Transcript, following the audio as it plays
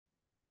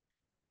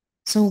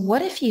So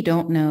what if you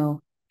don't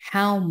know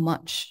how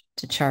much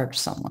to charge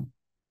someone?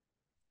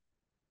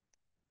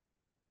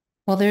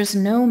 Well, there's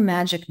no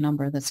magic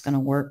number that's going to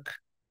work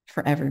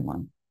for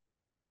everyone.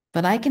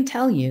 But I can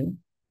tell you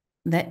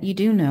that you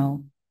do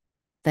know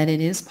that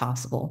it is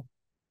possible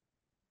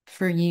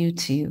for you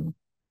to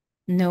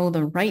know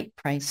the right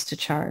price to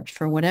charge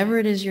for whatever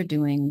it is you're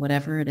doing,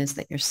 whatever it is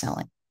that you're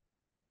selling.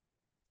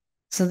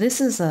 So this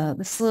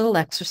little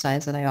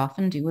exercise that I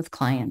often do with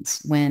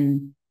clients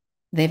when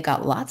they've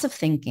got lots of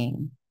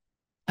thinking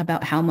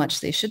about how much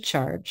they should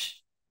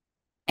charge.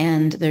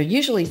 And they're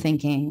usually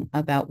thinking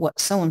about what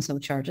so-and-so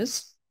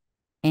charges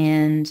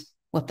and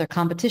what their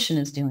competition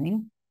is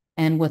doing.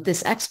 And what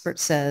this expert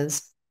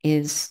says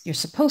is you're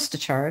supposed to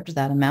charge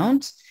that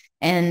amount.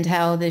 And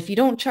how if you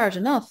don't charge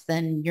enough,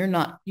 then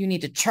you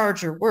need to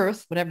charge your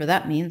worth, whatever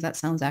that means. That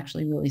sounds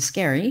actually really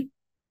scary.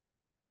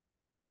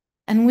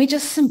 And we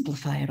just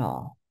simplify it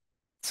all.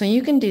 So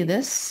you can do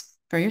this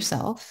for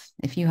yourself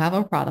if you have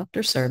a product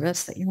or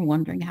service that you're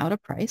wondering how to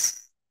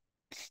price.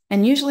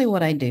 And usually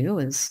what I do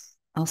is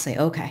I'll say,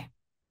 okay,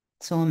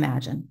 so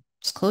imagine,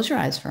 just close your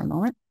eyes for a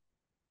moment.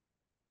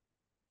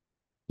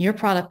 Your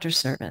product or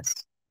service,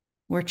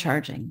 we're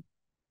charging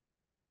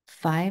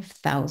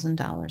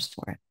 $5,000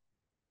 for it.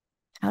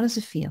 How does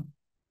it feel?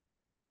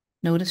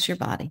 Notice your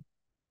body.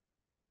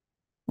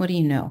 What do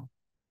you know?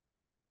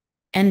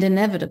 And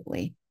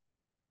inevitably,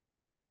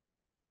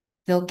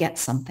 they'll get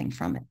something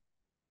from it.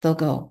 They'll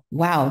go,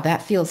 wow,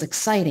 that feels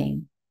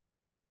exciting,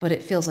 but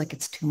it feels like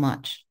it's too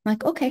much. I'm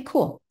like, okay,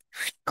 cool.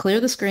 Clear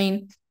the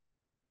screen,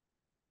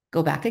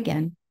 go back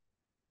again.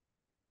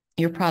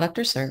 Your product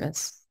or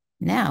service.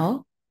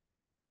 Now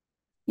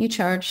you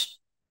charge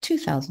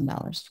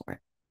 $2,000 for it.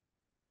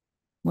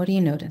 What do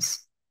you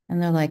notice? And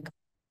they're like,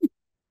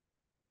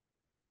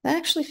 that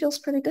actually feels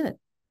pretty good.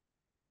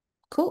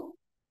 Cool.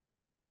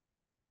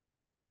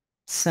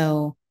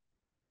 So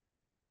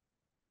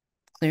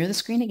clear the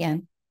screen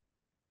again.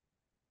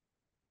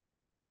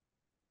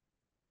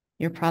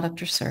 Your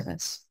product or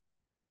service.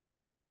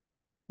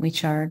 We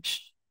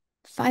charge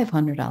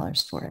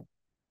 $500 for it.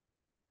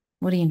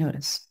 What do you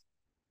notice?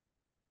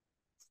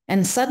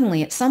 And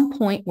suddenly at some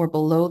point we're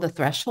below the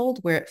threshold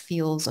where it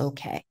feels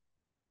okay.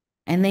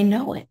 And they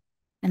know it.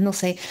 And they'll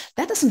say,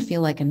 that doesn't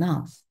feel like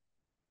enough.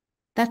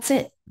 That's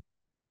it.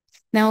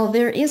 Now,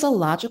 there is a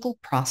logical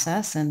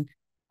process, and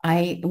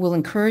I will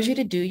encourage you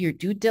to do your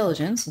due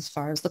diligence as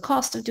far as the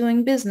cost of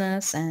doing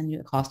business and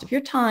the cost of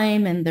your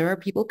time, and there are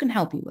people who can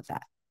help you with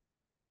that.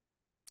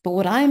 But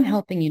what I'm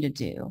helping you to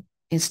do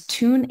is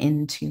tune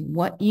into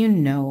what you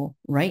know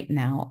right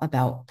now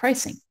about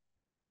pricing.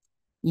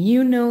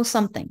 You know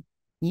something.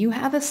 You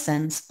have a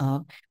sense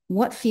of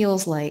what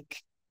feels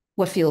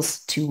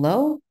too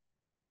low,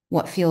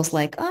 what feels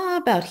like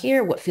about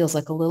here, what feels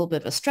like a little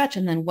bit of a stretch,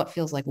 and then what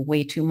feels like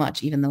way too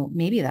much, even though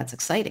maybe that's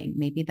exciting,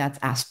 maybe that's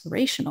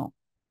aspirational.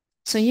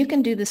 So you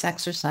can do this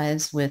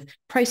exercise with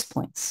price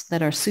points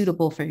that are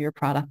suitable for your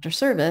product or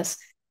service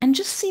and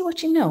just see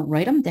what you know.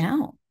 Write them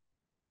down.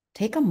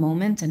 Take a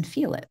moment and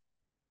feel it.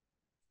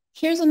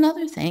 Here's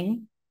another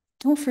thing.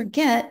 Don't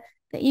forget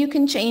that you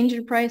can change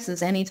your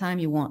prices anytime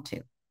you want to.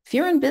 If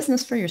you're in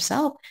business for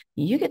yourself,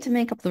 you get to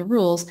make up the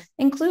rules,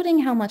 including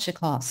how much it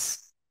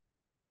costs.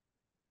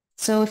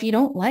 So if you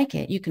don't like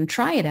it, you can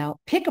try it out,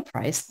 pick a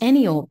price,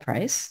 any old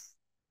price.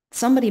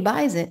 Somebody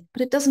buys it,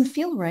 but it doesn't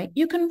feel right.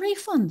 You can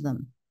refund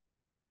them.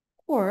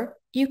 Or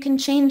you can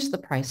change the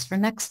price for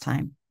next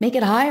time. Make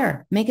it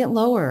higher, make it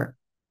lower.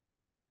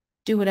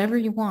 Do whatever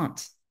you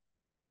want.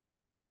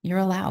 You're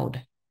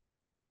allowed.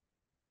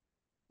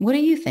 What do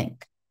you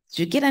think? Did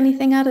you get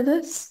anything out of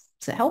this?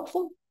 Is it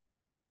helpful?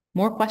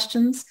 More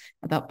questions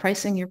about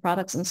pricing your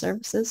products and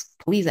services?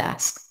 Please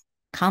ask.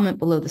 Comment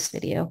below this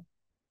video.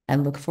 I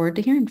look forward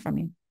to hearing from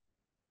you.